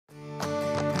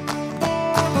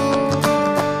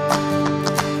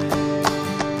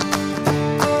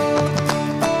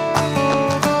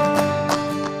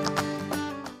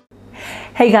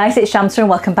Hey guys, it's Shamsa and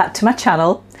welcome back to my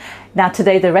channel. Now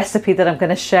today the recipe that I'm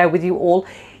going to share with you all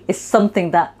is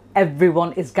something that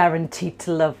everyone is guaranteed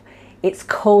to love. It's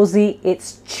cozy,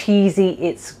 it's cheesy,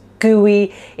 it's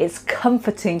gooey, it's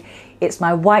comforting. It's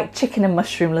my white chicken and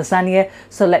mushroom lasagna.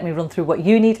 So let me run through what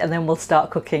you need and then we'll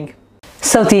start cooking.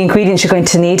 So the ingredients you're going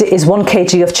to need is 1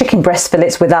 kg of chicken breast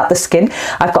fillets without the skin.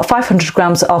 I've got 500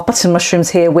 grams of button mushrooms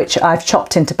here, which I've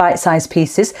chopped into bite-sized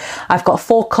pieces. I've got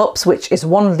 4 cups, which is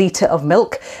 1 litre of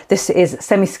milk. This is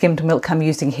semi-skimmed milk I'm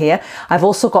using here. I've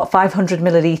also got 500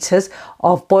 millilitres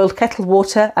of boiled kettle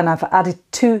water, and I've added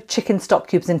 2 chicken stock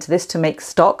cubes into this to make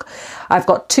stock. I've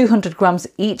got 200 grams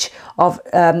each of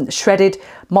shredded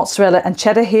mozzarella and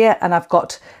cheddar here, and I've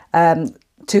got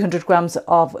 200 grams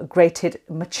of grated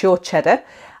mature cheddar,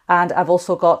 and I've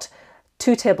also got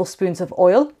 2 tablespoons of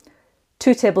oil,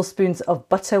 2 tablespoons of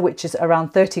butter, which is around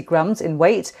 30 grams in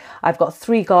weight. I've got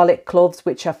 3 garlic cloves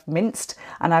which I've minced,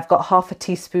 and I've got half a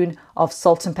teaspoon of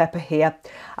salt and pepper here.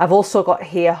 I've also got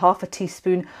here half a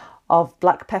teaspoon of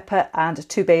black pepper and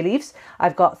 2 bay leaves.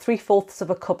 I've got 3/4 of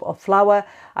a cup of flour.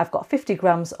 I've got 50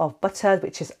 grams of butter,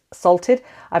 which is salted.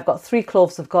 I've got 3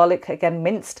 cloves of garlic, again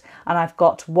minced, and I've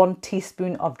got 1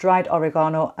 teaspoon of dried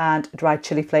oregano and dried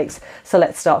chili flakes. So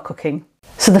let's start cooking.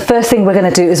 So the first thing we're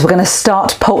going to do is we're going to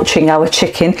start poaching our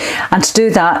chicken, and to do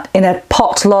that in a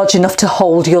pot large enough to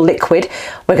hold your liquid,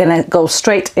 we're going to go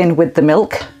straight in with the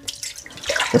milk.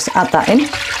 Just add that in.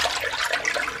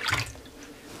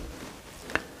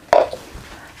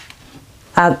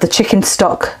 Add the chicken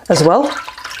stock as well,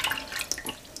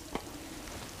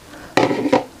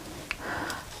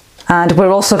 and we're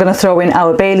also going to throw in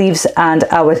our bay leaves and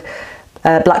our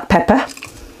black pepper.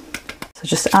 So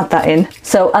just add that in.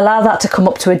 So allow that to come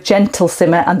up to a gentle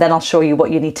simmer, and then I'll show you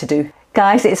what you need to do.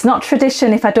 Guys, it's not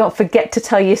tradition if I don't forget to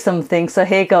tell you something, so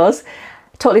here goes.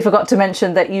 Totally forgot to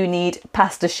mention that you need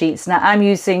pasta sheets. Now I'm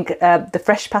using the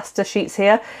fresh pasta sheets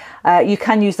here. You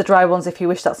can use the dry ones if you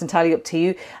wish, that's entirely up to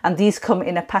you. And these come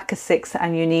in a pack of 6,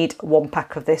 and you need 1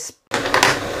 pack of this.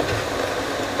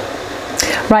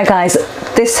 Right guys,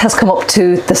 this has come up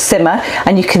to the simmer,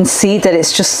 and you can see that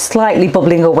it's just slightly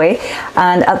bubbling away.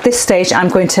 And at this stage I'm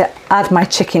going to add my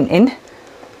chicken in.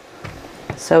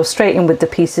 So straight in with the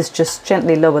pieces, just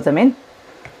gently lower them in.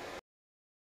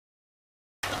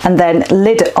 And then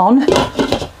lid on,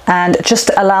 and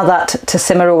just allow that to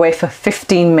simmer away for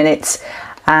 15 minutes,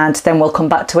 and then we'll come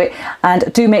back to it.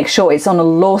 And do make sure it's on a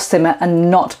low simmer and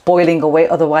not boiling away,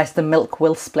 otherwise the milk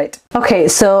will split. Okay,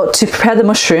 so to prepare the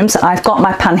mushrooms, I've got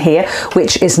my pan here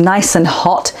which is nice and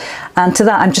hot, and to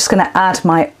that I'm just going to add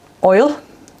my oil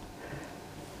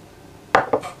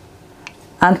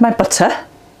and my butter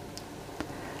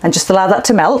and just allow that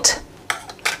to melt.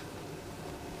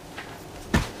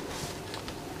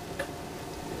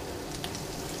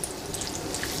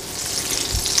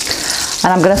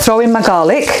 And I'm going to throw in my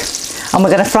garlic, and we're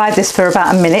going to fry this for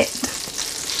about a minute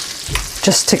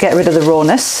just to get rid of the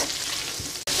rawness.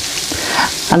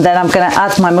 And then I'm going to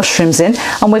add my mushrooms in,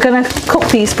 and we're going to cook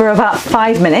these for about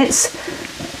 5 minutes.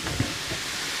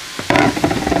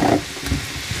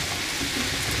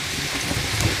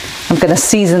 I'm going to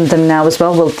season them now as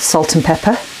well with salt and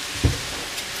pepper.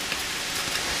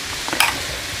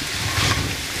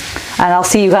 And I'll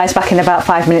see you guys back in about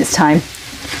 5 minutes time.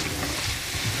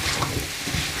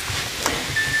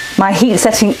 My heat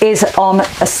setting is on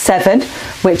a 7,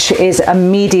 which is a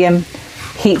medium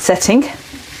heat setting,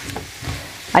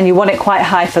 and you want it quite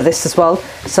high for this as well.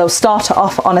 So start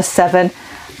off on a 7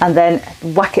 and then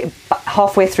whack it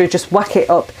halfway through, just whack it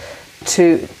up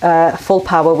to full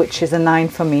power, which is a 9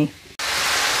 for me.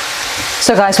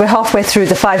 So guys, we're halfway through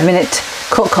the 5-minute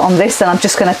cook on this, and I'm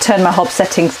just going to turn my hob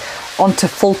settings onto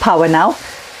full power now.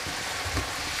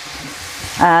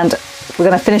 And we're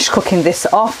going to finish cooking this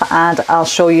off, and I'll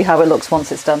show you how it looks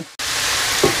once it's done.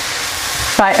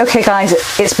 Right, okay guys,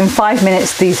 it's been 5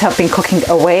 minutes. These have been cooking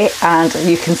away, and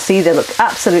you can see they look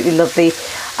absolutely lovely.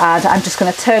 And I'm just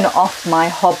going to turn off my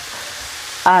hob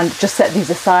and just set these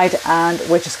aside, and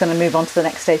we're just going to move on to the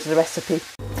next stage of the recipe.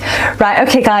 Right,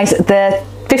 okay guys, the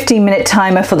 15-minute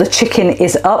timer for the chicken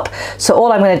is up. So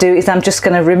all I'm going to do is I'm just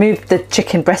going to remove the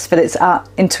chicken breast fillets out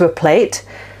into a plate,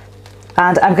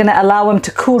 and I'm going to allow them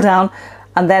to cool down,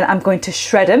 and then I'm going to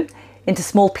shred them into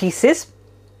small pieces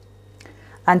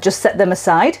and just set them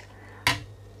aside.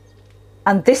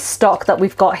 And this stock that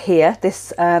we've got here,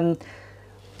 this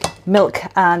milk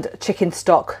and chicken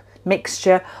stock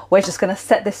mixture, we're just going to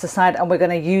set this aside, and we're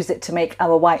going to use it to make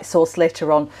our white sauce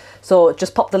later on. So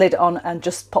just pop the lid on and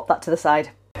just pop that to the side.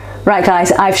 Right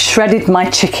guys, I've shredded my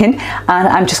chicken, and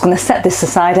I'm just going to set this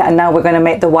aside, and now we're going to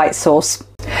make the white sauce.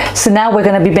 So now we're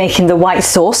going to be making the white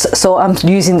sauce. So I'm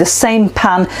using the same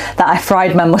pan that I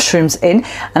fried my mushrooms in,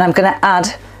 and I'm going to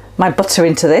add my butter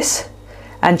into this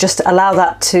and just allow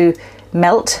that to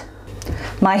melt.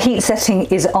 My heat setting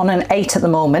is on an 8 at the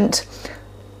moment,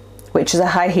 which is a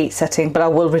high heat setting, but I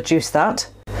will reduce that.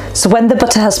 So when the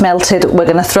butter has melted, we're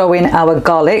going to throw in our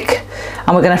garlic,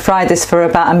 and we're going to fry this for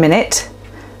about a minute.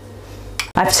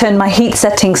 I've turned my heat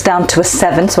settings down to a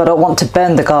 7, so I don't want to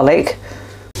burn the garlic.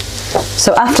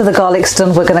 So after the garlic's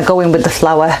done, we're going to go in with the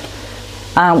flour,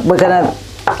 and we're going to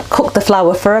cook the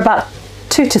flour for about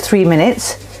 2 to 3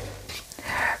 minutes.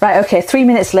 Right, okay, 3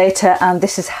 minutes later, and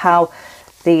this is how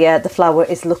the flour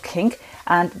is looking,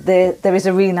 and there is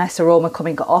a really nice aroma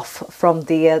coming off from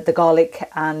the garlic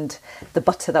and the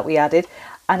butter that we added.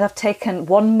 And I've taken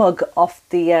 1 mug of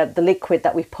the liquid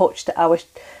that we poached our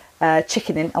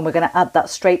chicken in, and we're going to add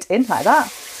that straight in like that.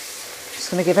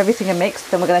 Just going to give everything a mix.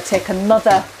 Then we're going to take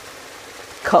another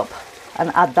cup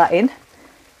and add that in,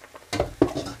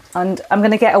 and I'm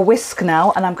going to get a whisk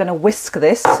now, and I'm going to whisk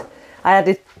this. I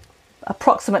added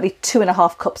approximately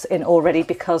 2.5 cups in already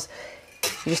because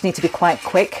you just need to be quite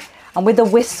quick. And with the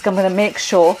whisk, I'm going to make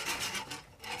sure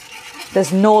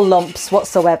there's no lumps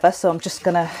whatsoever. So I'm just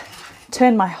going to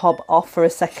turn my hob off for a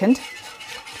second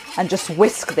and just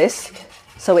whisk this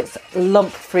so it's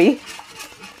lump free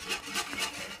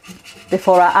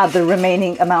before I add the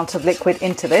remaining amount of liquid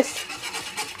into this.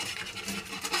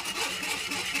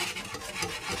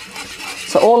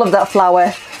 So all of that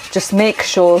flour, just make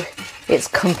sure it's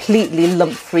completely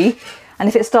lump free. And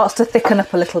if it starts to thicken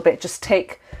up a little bit, just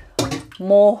take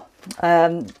more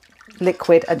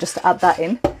liquid and just add that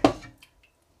in.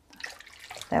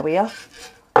 There we are.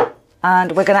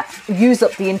 And we're going to use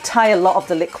up the entire lot of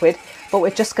the liquid, but we're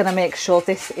just going to make sure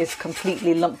this is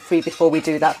completely lump free before we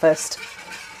do that first.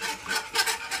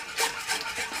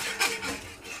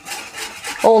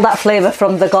 All that flavour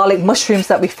from the garlic mushrooms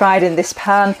that we fried in this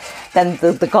pan, then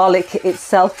the garlic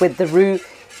itself with the roux,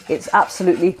 it's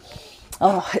absolutely,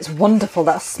 oh, it's wonderful,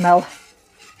 that smell.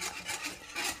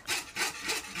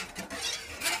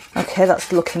 Okay,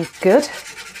 that's looking good.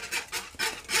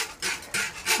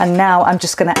 And now I'm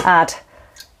just going to add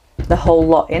the whole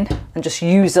lot in and just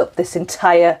use up this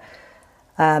entire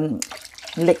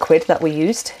liquid that we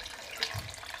used.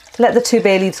 Let the 2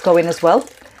 bay leaves go in as well,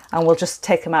 and we'll just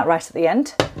take them out right at the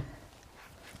end.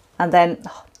 And then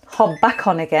hob back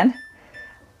on again.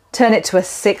 Turn it to a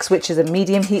 6, which is a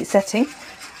medium heat setting.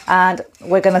 And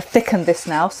we're going to thicken this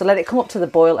now. So let it come up to the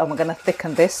boil, and we're going to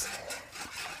thicken this.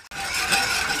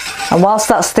 And whilst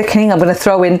that's thickening, I'm going to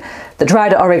throw in the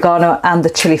dried oregano and the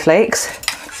chili flakes.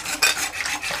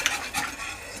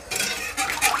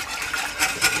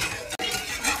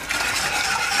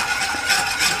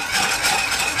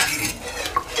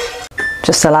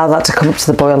 Just allow that to come up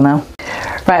to the boil now.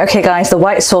 Right, okay guys, the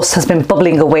white sauce has been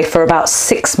bubbling away for about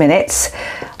 6 minutes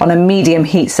on a medium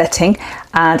heat setting,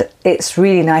 and it's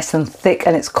really nice and thick,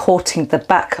 and it's coating the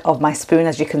back of my spoon,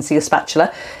 as you can see, a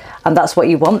spatula, and that's what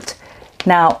you want.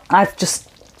 Now, I've just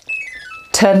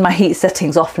turned my heat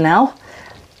settings off now,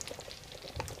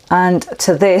 and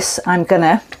to this I'm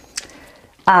gonna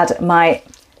add my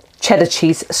cheddar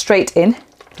cheese straight in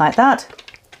like that.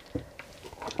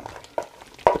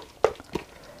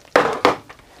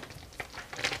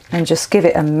 And just give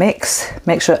it a mix.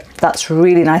 Make sure that's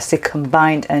really nicely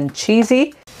combined and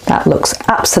cheesy. That looks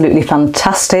absolutely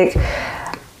fantastic.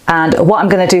 And what I'm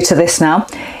going to do to this now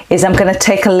is I'm going to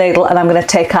take a ladle, and I'm going to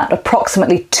take out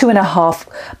approximately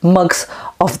 2.5 mugs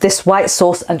of this white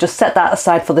sauce and just set that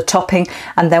aside for the topping.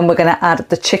 And then we're going to add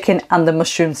the chicken and the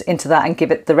mushrooms into that and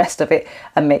give it the rest of it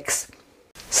a mix.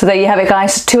 So there you have it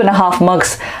guys, 2.5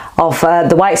 mugs of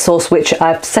the white sauce, which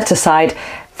I've set aside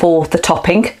for the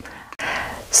topping.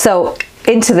 So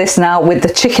into this now with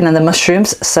the chicken and the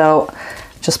mushrooms. So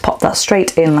just pop that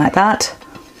straight in like that.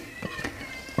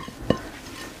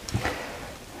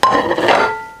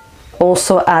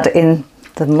 Also add in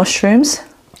the mushrooms.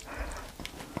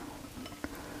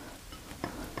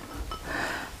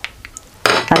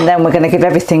 And then we're going to give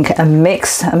everything a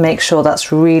mix and make sure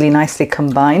that's really nicely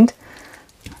combined.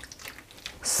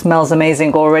 Smells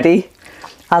amazing already,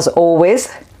 as always.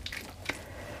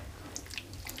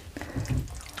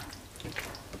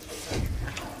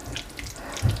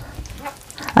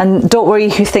 And don't worry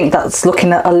if you think that's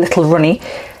looking a little runny.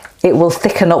 It will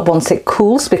thicken up once it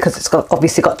cools, because it's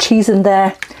obviously got cheese in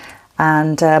there.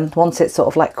 And once it sort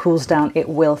of like cools down, it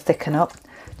will thicken up.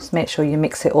 Just make sure you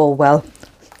mix it all well,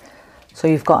 so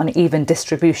you've got an even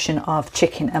distribution of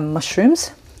chicken and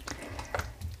mushrooms.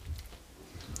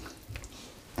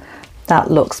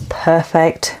 That looks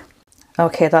perfect.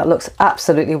 Okay, that looks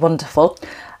absolutely wonderful.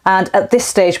 And at this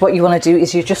stage, what you want to do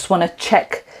is you just want to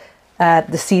check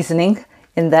the seasoning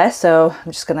in there. So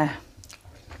I'm just gonna,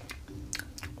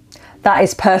 that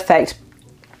is perfect.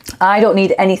 I don't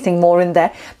need anything more in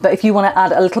there, but if you want to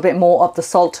add a little bit more of the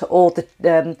salt or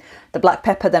the black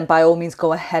pepper, then by all means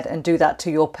go ahead and do that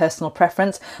to your personal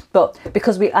preference. But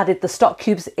because we added the stock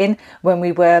cubes in when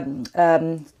we were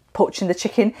poaching the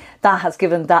chicken, that has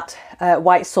given that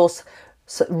white sauce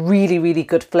really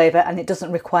good flavour, and it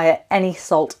doesn't require any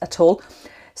salt at all.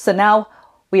 So now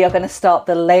we are going to start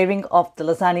the layering of the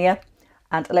lasagna,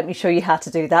 and let me show you how to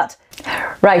do that.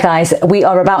 Right guys, we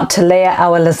are about to layer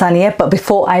our lasagna, but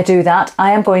before I do that,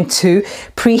 I am going to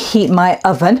preheat my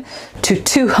oven to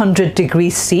 200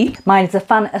 degrees C. Mine is a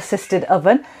fan assisted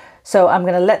oven, so I'm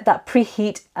going to let that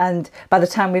preheat, and by the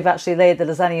time we've actually laid the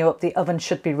lasagna up, the oven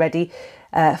should be ready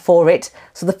for it.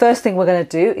 So the first thing we're going to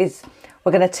do is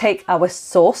we're going to take our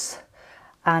sauce,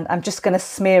 and I'm just going to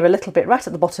smear a little bit right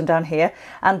at the bottom down here,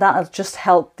 and that'll just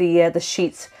help the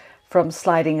sheets from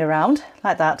sliding around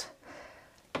like that.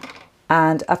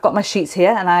 And I've got my sheets here,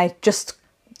 and I just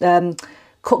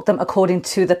cook them according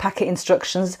to the packet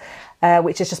instructions,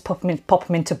 which is just pop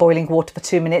them into boiling water for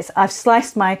 2 minutes. I've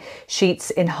sliced my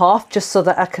sheets in half just so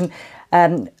that I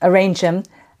can arrange them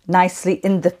nicely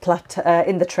in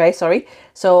the tray. Sorry.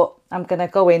 So I'm going to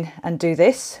go in and do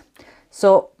this.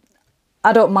 So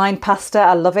I don't mind pasta,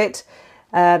 I love it.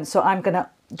 So I'm going to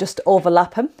just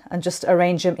overlap them and just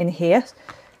arrange them in here.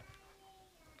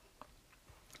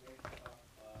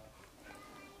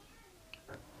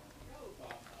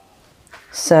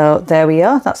 So there we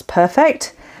are, that's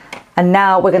perfect. And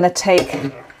now we're going to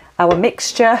take our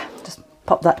mixture, just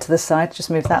pop that to the side, just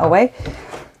move that away.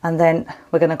 And then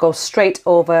we're going to go straight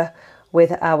over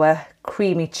with our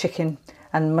creamy chicken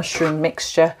and mushroom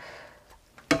mixture.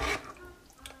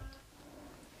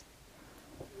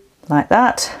 Like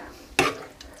that.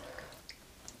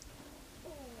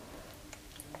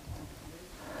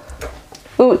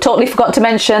 Oh, totally forgot to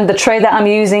mention the tray that I'm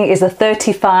using is a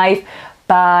 35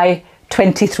 by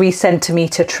 23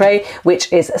 centimetre tray,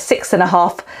 which is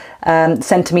 6.5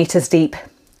 centimetres deep.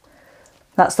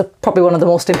 That's probably one of the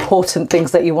most important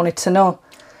things that you wanted to know.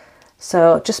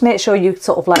 So just make sure you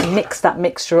sort of like mix that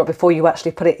mixture up before you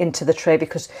actually put it into the tray,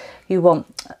 because you want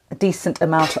a decent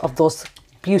amount of those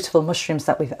beautiful mushrooms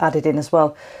that we've added in as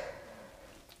well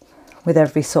with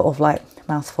every sort of like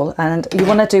mouthful. And you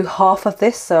want to do half of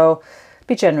this, so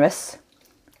be generous.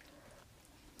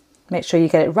 Make sure you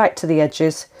get it right to the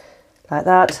edges like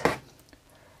that.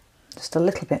 Just a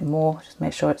little bit more, just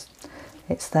make sure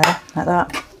it's there like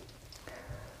that.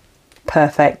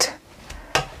 Perfect.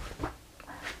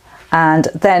 And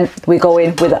then we go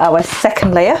in with our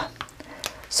second layer.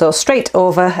 So straight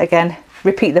over again,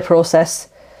 repeat the process.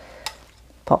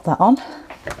 Pop that on.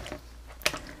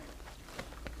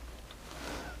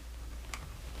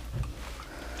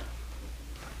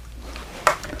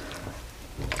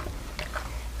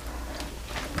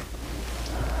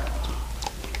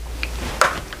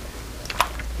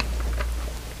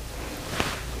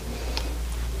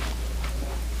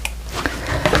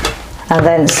 And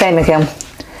then same again,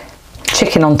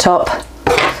 chicken on top.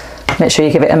 Make sure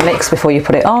you give it a mix before you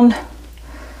put it on.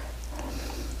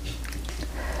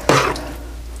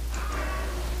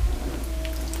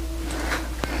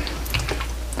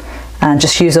 And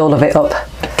just use all of it up.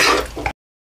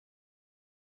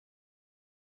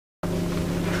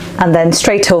 And then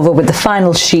straight over with the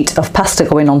final sheet of pasta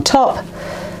going on top.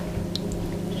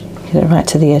 Get it right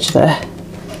to the edge there.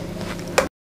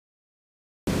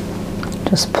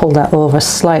 Just pull that over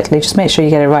slightly, just make sure you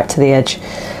get it right to the edge,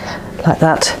 like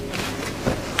that.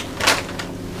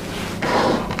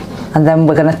 And then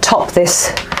we're going to top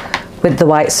this with the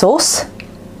white sauce,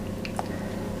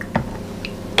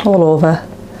 all over,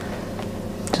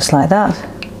 just like that.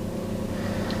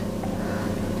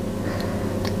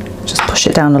 Just push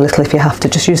it down a little if you have to,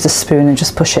 just use the spoon and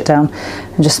just push it down,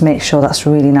 and just make sure that's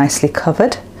really nicely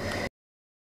covered.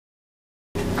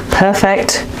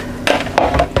 Perfect.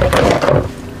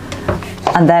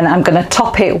 And then I'm going to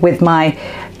top it with my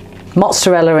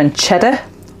mozzarella and cheddar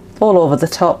all over the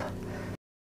top.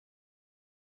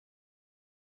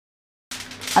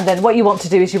 And then what you want to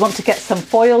do is you want to get some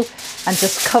foil and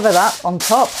just cover that on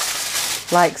top,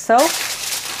 like so.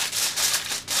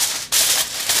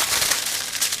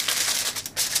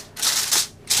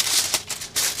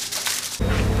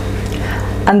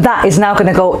 And that is now going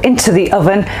to go into the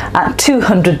oven at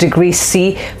 200 degrees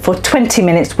C for 20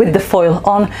 minutes with the foil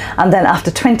on. And then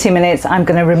after 20 minutes, I'm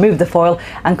going to remove the foil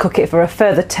and cook it for a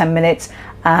further 10 minutes.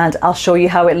 And I'll show you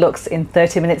how it looks in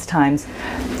 30 minutes time.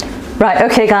 Right,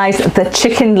 okay guys, the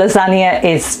chicken lasagna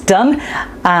is done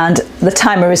and the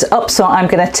timer is up, so I'm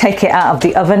going to take it out of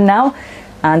the oven now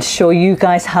and show you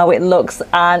guys how it looks,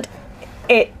 and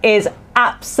it is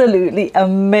absolutely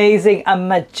amazing and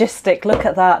majestic. Look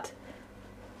at that.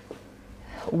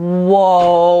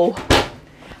 Whoa,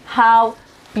 how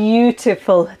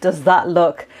beautiful does that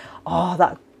look? Oh,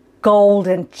 that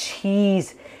golden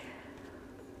cheese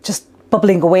just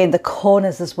bubbling away in the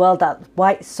corners as well. That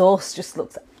white sauce just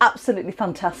looks absolutely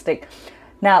fantastic.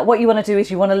 Now what you want to do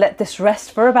is you want to let this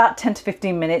rest for about 10 to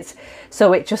 15 minutes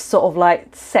so it just sort of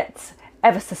like sets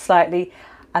ever so slightly,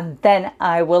 and then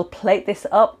I will plate this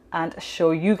up and show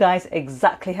you guys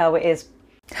exactly how it is.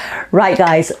 Right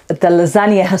guys, the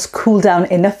lasagna has cooled down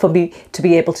enough for me to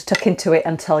be able to tuck into it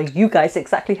and tell you guys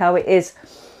exactly how it is.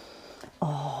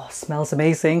 Oh, smells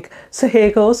amazing. So here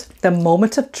goes the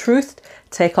moment of truth.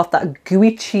 Take off that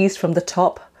gooey cheese from the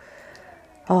top.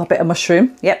 Oh, a bit of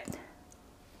mushroom, yep.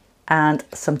 And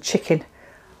some chicken.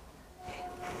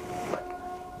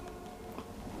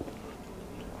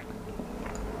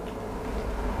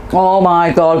 Oh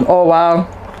my God, oh wow.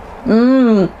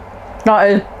 That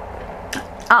is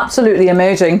absolutely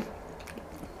amazing.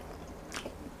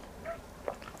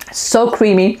 So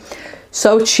creamy,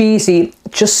 so cheesy,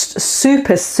 just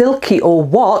super silky or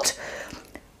what.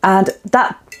 And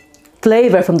that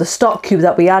flavour from the stock cube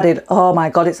that we added, oh my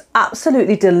God, it's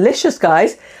absolutely delicious,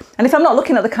 guys. And if I'm not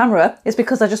looking at the camera, it's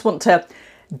because I just want to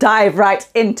dive right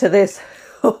into this.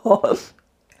 Oh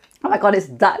my God, it's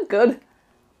that good.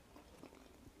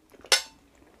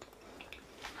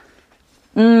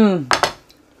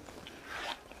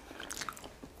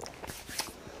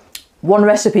 One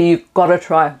recipe you've got to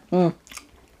try.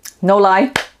 No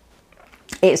lie,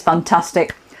 it's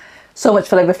fantastic. So much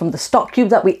flavour from the stock cube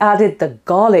that we added, the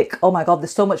garlic. Oh my God,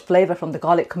 there's so much flavour from the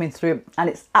garlic coming through, and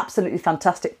it's absolutely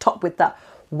fantastic. Topped with that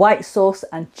white sauce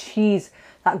and cheese,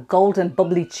 that golden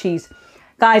bubbly cheese.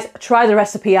 Guys, try the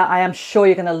recipe out. I am sure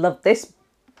you're going to love this.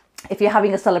 If you're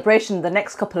having a celebration the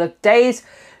next couple of days,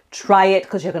 try it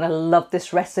because you're going to love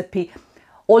this recipe.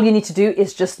 All you need to do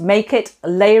is just make it,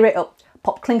 layer it up,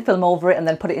 pop cling film over it, and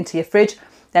then put it into your fridge.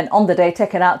 Then on the day,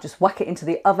 take it out, just whack it into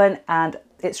the oven and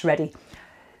it's ready.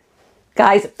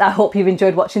 Guys, I hope you've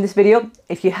enjoyed watching this video.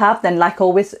 If you have, then like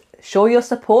always, show your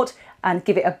support and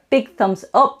give it a big thumbs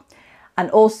up. And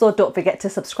also don't forget to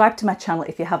subscribe to my channel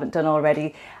if you haven't done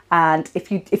already. And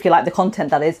if you like the content,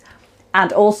 that is.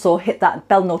 And also hit that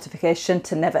bell notification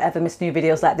to never ever miss new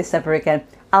videos like this ever again.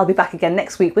 I'll be back again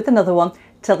next week with another one.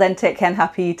 Till then, take care and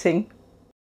happy eating.